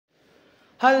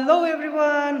Hello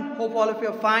everyone, hope all of you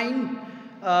are fine.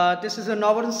 This is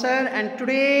Navarun sir, and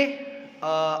today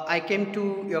I came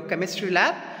to your chemistry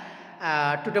lab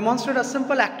to demonstrate a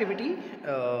simple activity,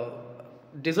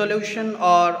 dissolution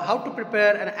or how to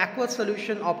prepare an aqueous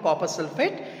solution of copper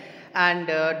sulphate and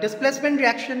displacement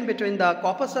reaction between the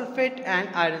copper sulphate and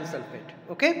iron sulphate.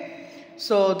 Okay,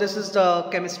 so this is the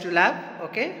chemistry lab.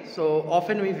 Okay, so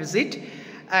often we visit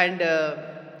and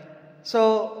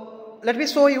let me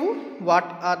show you what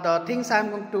are the things I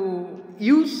am going to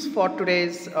use for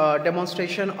today's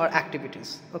demonstration or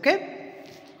activities. Okay,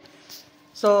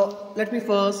 so let me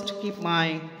first keep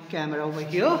my camera over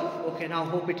here. Okay, now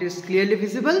hope it is clearly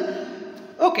visible.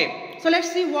 Okay, so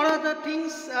let's see what are the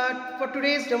things for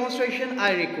today's demonstration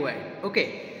I require.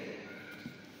 Okay,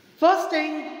 first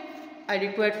thing I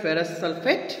required ferrous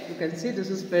sulphate. You can see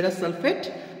this is ferrous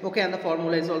sulphate. Okay, and the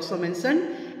formula is also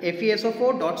mentioned,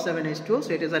 FeSO4.7H2O,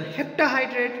 so it is a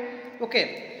heptahydrate.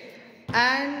 Okay,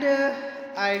 and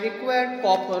I required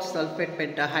copper sulphate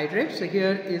pentahydrate. So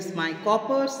here is my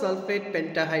copper sulphate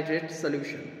pentahydrate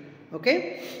solution.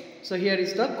 Okay, so here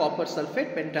is the copper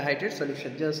sulphate pentahydrate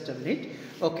solution. Just a minute.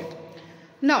 Okay,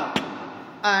 now,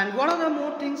 and what are the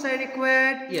more things I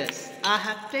required? Yes, I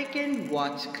have taken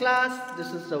watch class.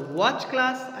 This is the watch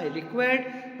class I required.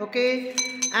 Okay,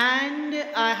 and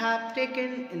I have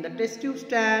taken in the test tube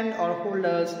stand or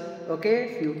holders.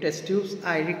 Okay, few test tubes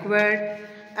I required,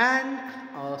 and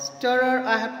a stirrer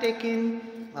I have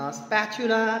taken, a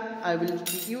spatula I will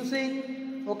be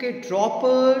using. Okay,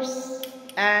 droppers,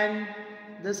 and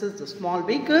this is the small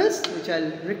beakers which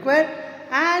I'll require.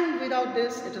 And without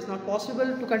this it is not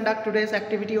possible to conduct today's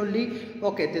activity only.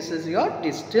 Okay, this is your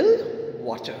distilled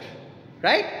water,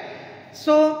 right?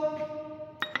 So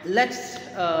let's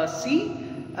see.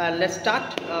 Let's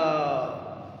start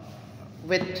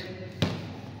with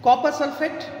copper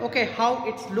sulphate. Okay, how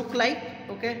it's look like.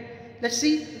 Okay, let's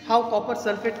see how copper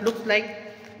sulphate looks like.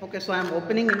 Okay, so I am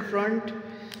opening in front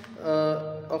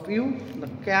of you the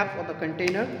cap of the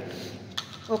container.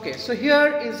 Okay, so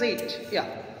here is it. Yeah,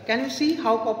 can you see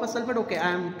how copper sulphate? Okay,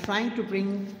 I am trying to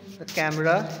bring the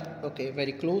camera, okay,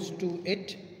 very close to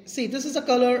it. See, this is the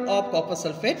color of copper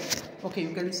sulphate. Okay,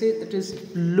 you can see it is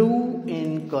blue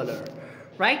in color,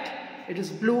 right? It is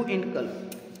blue in color.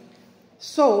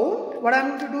 So what I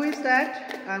am going to do is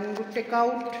that I am going to take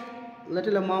out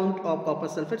little amount of copper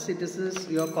sulphate. See, this is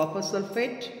your copper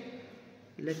sulphate.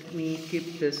 Let me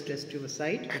keep this test tube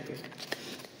aside. Okay,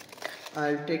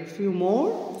 I'll take few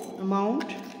more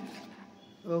amount.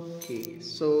 Okay,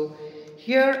 so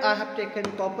here I have taken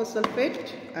copper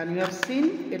sulphate, and you have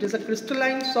seen it is a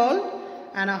crystalline salt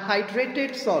and a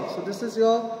hydrated salt. So this is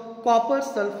your copper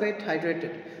sulphate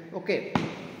hydrated. Okay,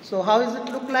 so how does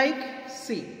it look like?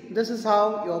 See, this is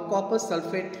how your copper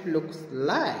sulphate looks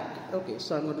like. Okay,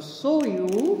 so I'm going to show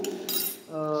you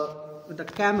with the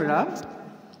camera.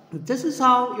 This is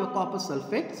how your copper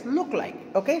sulphates look like.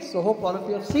 Okay, so hope all of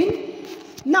you have seen.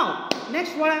 Now,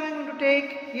 next what am I going to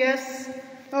take? Yes,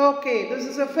 okay, this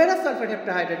is a ferrous sulphate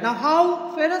heptahydrate. Now,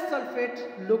 how ferrous sulphate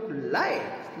look like?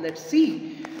 Let's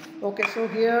see. Okay, so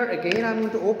here again I'm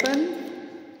going to open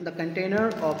the container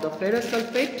of the ferrous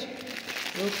sulphate.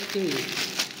 Okay,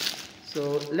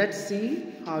 so let's see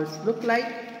how it look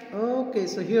like. Okay,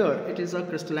 so here it is a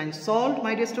crystalline salt,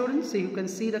 my dear students. So you can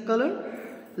see the color.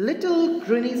 Little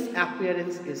greenish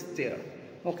appearance is there.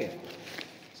 Okay,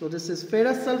 so this is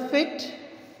ferrous sulphate.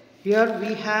 Here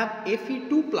we have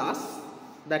Fe2+,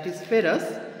 that is ferrous.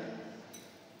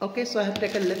 Okay, so I have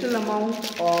taken little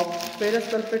amount of ferrous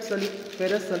sulphate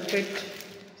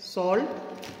salt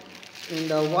in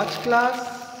the watch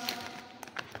glass.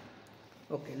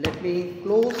 Okay, let me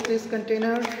close this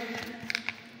container.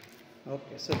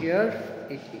 Okay, so here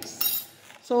it is.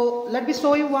 So let me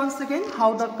show you once again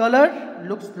how the color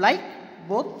looks like.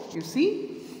 Both, you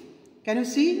see, can you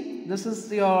see? This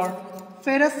is your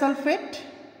ferrous sulphate.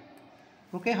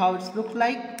 Okay, how it looks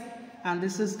like, and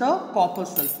this is the copper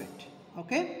sulphate.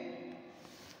 Okay,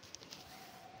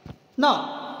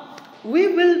 now we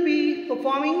will be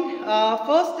performing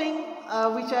first thing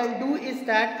which I will do is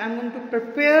that I am going to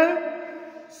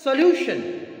prepare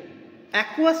solution,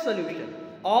 aqueous solution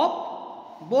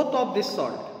of both of this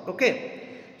salt.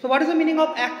 Okay, so what is the meaning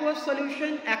of aqueous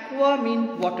solution? Aqua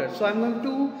means water, so I am going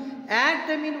to add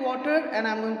them in water and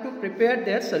I am going to prepare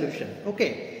their solution.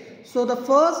 Okay, so the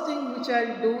first thing which I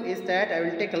will do is that I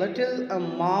will take a little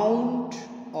amount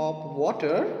of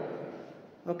water.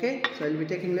 Okay, so I will be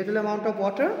taking little amount of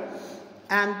water,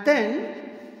 and then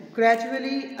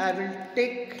gradually I will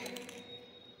take,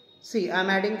 see, I am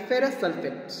adding ferrous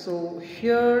sulphate. So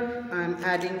here I am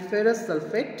adding ferrous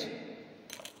sulphate.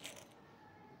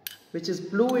 which is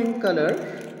blue in color.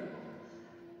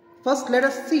 First let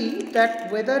us see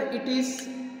that whether it is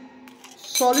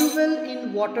soluble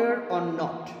in water or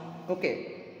not.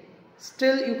 Okay,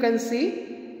 still you can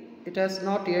see it has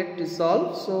not yet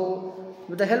dissolved. So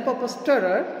with the help of a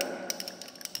stirrer,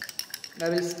 I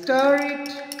will stir it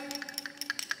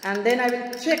and then I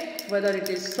will check whether it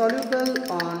is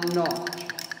soluble or not.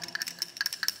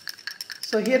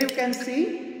 So here you can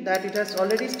see that it has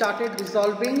already started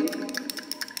dissolving.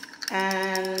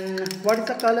 And what is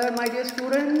the color, my dear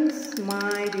students?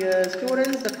 My dear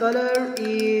students, the color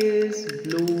is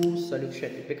blue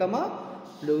solution. It become a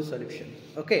blue solution.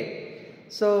 Okay,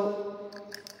 so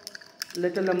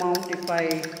little amount, if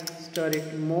I stir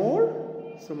it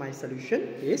more, so my solution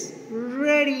is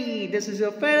ready. This is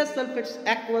your ferrous sulphate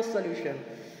aqueous solution.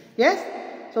 Yes,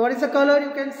 so what is the color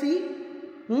you can see?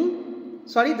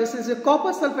 Sorry, this is your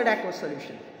copper sulphate aqueous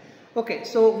solution. Okay,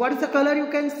 so what is the color you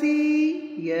can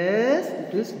see? Yes,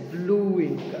 it is blue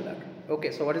in color.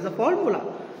 Okay, so what is the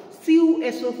formula?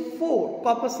 CuSO4,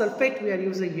 copper sulphate we are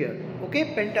using here.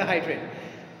 Okay, pentahydrate.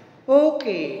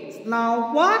 Okay,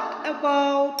 now what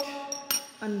about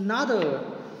another,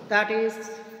 that is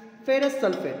ferrous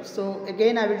sulphate. So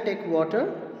again I will take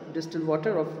water, distilled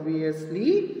water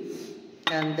obviously,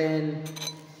 and then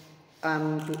I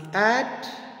am to add,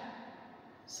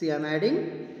 see I am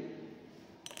adding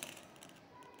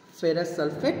ferrous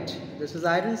sulphate. This is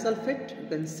iron sulphate. You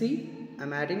can see I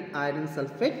am adding iron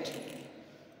sulphate.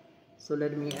 So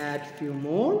let me add few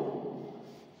more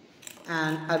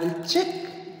and I will check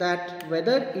that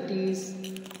whether it is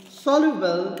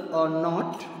soluble or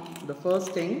not. The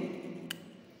first thing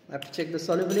I have to check the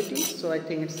solubility. So I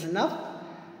think it's enough.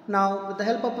 Now with the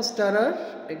help of a stirrer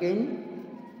again.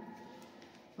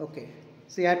 Okay,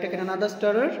 see I have taken another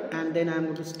stirrer and then I am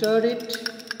going to stir it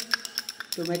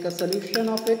to make a solution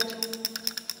of it,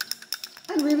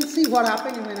 and we will see what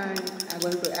happens when I am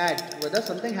going to add. Whether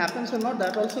something happens or not,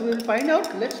 that also we will find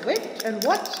out. Let's wait and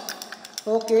watch.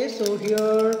 Okay, so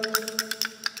here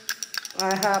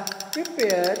I have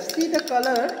prepared, see the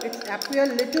color, it's appear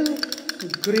little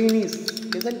greenish,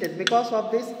 isn't it? Because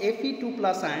of this Fe2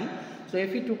 plus ion. So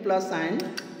Fe2 plus ion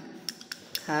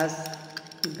has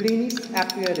greenish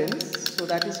appearance, so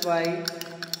that is why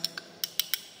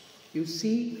you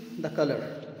see the color.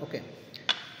 Okay,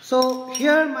 so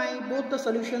here my both the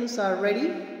solutions are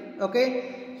ready.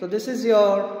 Okay, so this is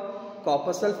your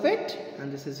copper sulphate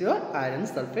and this is your iron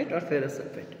sulphate or ferrous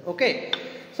sulphate. Okay,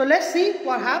 so let's see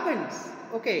what happens.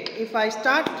 Okay, if I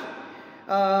start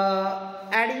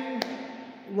adding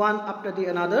one after the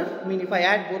another, I mean if I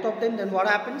add both of them, then what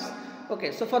happens?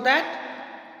 Okay, so for that,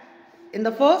 in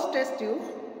the first test tube,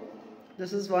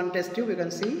 this is one test tube, you can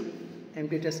see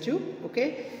empty test tube.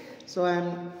 Okay, so I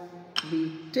am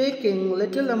be taking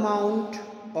little amount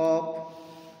of,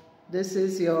 this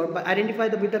is your, identify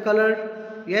the with the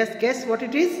color. Yes, guess what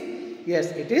it is?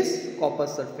 Yes, it is copper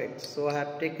sulphate. So I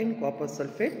have taken copper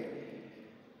sulphate.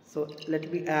 So let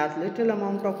me add little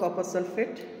amount of copper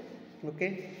sulphate.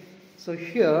 Okay, so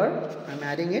here I am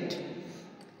adding it,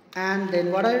 and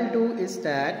then what I will do is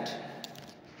that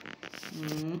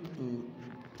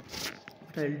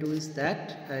what I will do is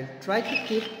that I will try to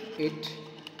keep it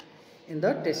in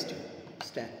the test tube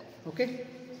stand. Okay,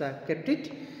 so I have kept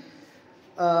it.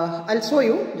 I'll show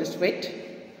you, just wait.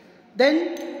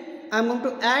 Then I'm going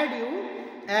to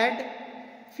add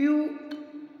few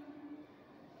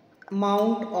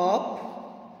amount of,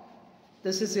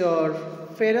 this is your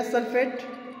ferrous sulphate.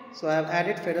 So I have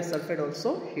added ferrous sulphate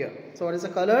also here. So what is the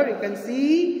color? You can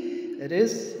see it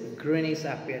is greenish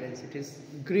appearance. It is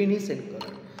greenish in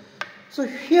color. So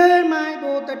here my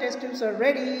both the test tubes are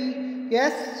ready.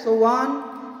 Yes, so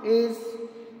one is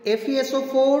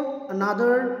FeSO4,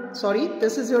 another, sorry,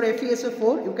 this is your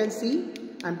FeSO4. You can see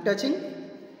I'm touching.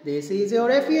 This is your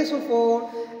FeSO4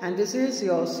 and this is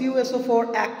your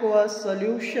CuSO4 aqueous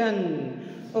solution.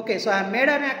 Okay, so I made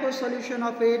an aqueous solution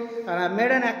of it and I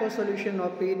made an aqueous solution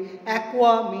of it.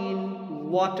 Aqua mean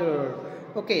water.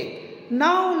 Okay,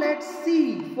 now let's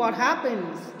see what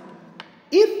happens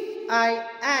if I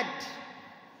add,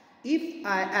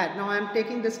 now I am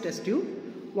taking this test tube.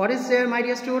 What is there, my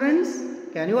dear students?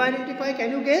 Can you identify?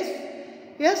 Can you guess?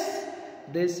 Yes,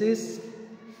 this is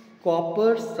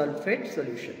copper sulphate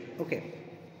solution. Okay,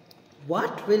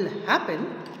 what will happen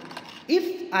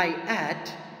if I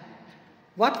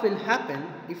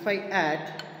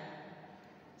add,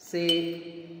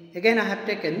 say, again I have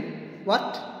taken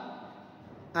what?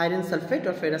 Iron sulphate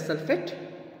or ferrous sulphate,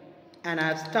 and I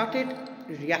have started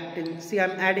reacting. See, I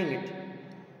am adding it.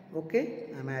 Okay,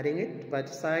 I am adding it by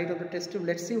the side of the test tube.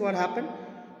 Let's see what happened.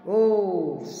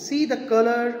 Oh, see the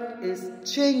color is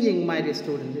changing, my dear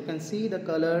students. You can see the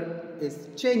color is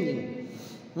changing.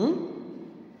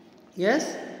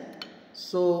 Yes,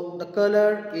 so the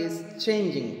color is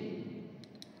changing.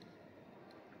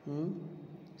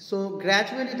 So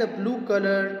gradually the blue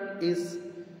color is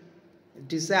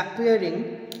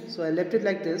disappearing. So I left it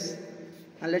like this,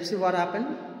 and let's see what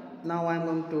happened. Now I'm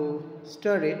going to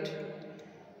stir it.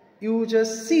 You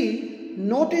just see,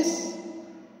 notice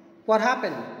what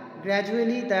happened.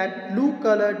 Gradually that blue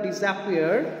color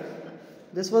disappeared.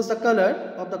 This was the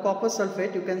color of the copper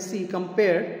sulfate. You can see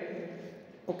compared,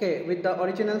 okay, with the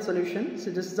original solution.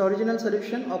 So this is the original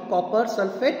solution of copper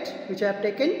sulfate which I have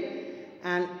taken,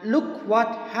 and look what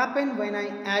happened when I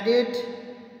added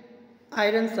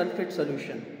iron sulfate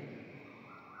solution.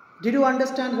 Did you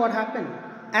understand what happened?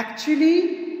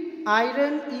 Actually,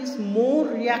 iron is more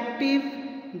reactive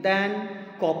than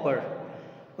copper.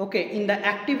 Okay, in the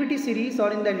activity series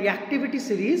or in the reactivity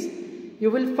series, you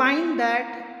will find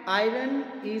that iron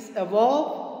is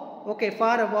above, okay,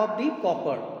 far above the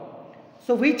copper.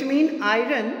 So which means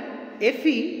iron,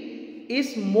 Fe,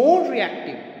 is more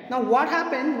reactive. Now what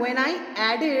happened when I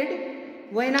added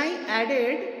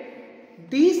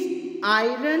this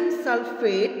iron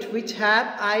sulfate which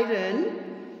have iron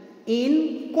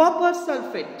in copper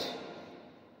sulfate?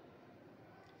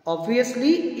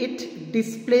 Obviously it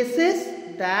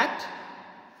displaces that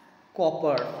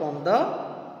copper from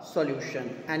the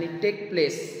solution and it takes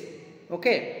place.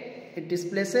 Okay, it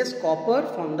displaces copper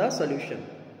from the solution.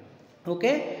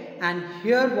 Okay, and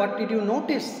here what did you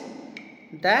notice?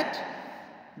 That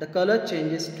the color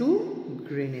changes to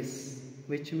greenish,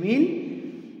 which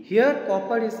means here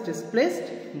copper is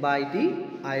displaced by the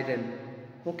iron.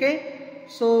 Okay,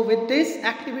 so with this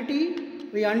activity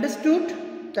we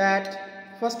understood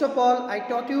that first of all I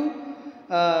taught you,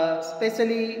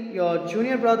 especially your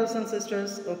junior brothers and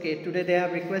sisters. Okay, today they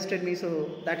have requested me, so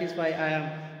that is why I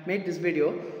have made this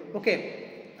video.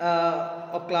 Okay,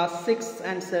 of class 6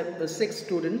 and 6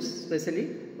 students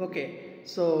especially. Okay,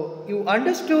 so you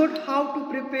understood how to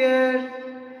prepare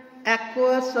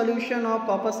aqueous solution of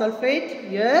copper sulfate?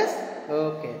 Yes?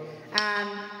 Okay, and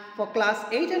for class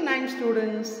 8 and 9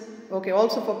 students, okay,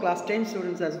 also for class 10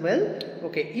 students as well,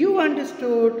 okay, you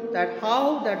understood that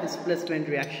how the displacement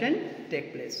reaction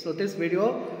take place. So this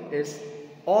video is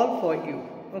all for you.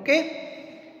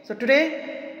 Okay, so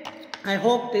today I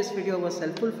hope this video was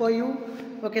helpful for you.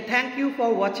 Okay, thank you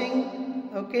for watching.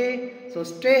 Okay, so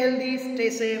stay healthy, stay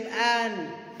safe,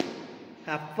 and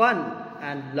have fun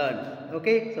and learn.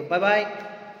 Okay, so bye bye.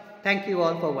 Thank you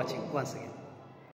all for watching once again.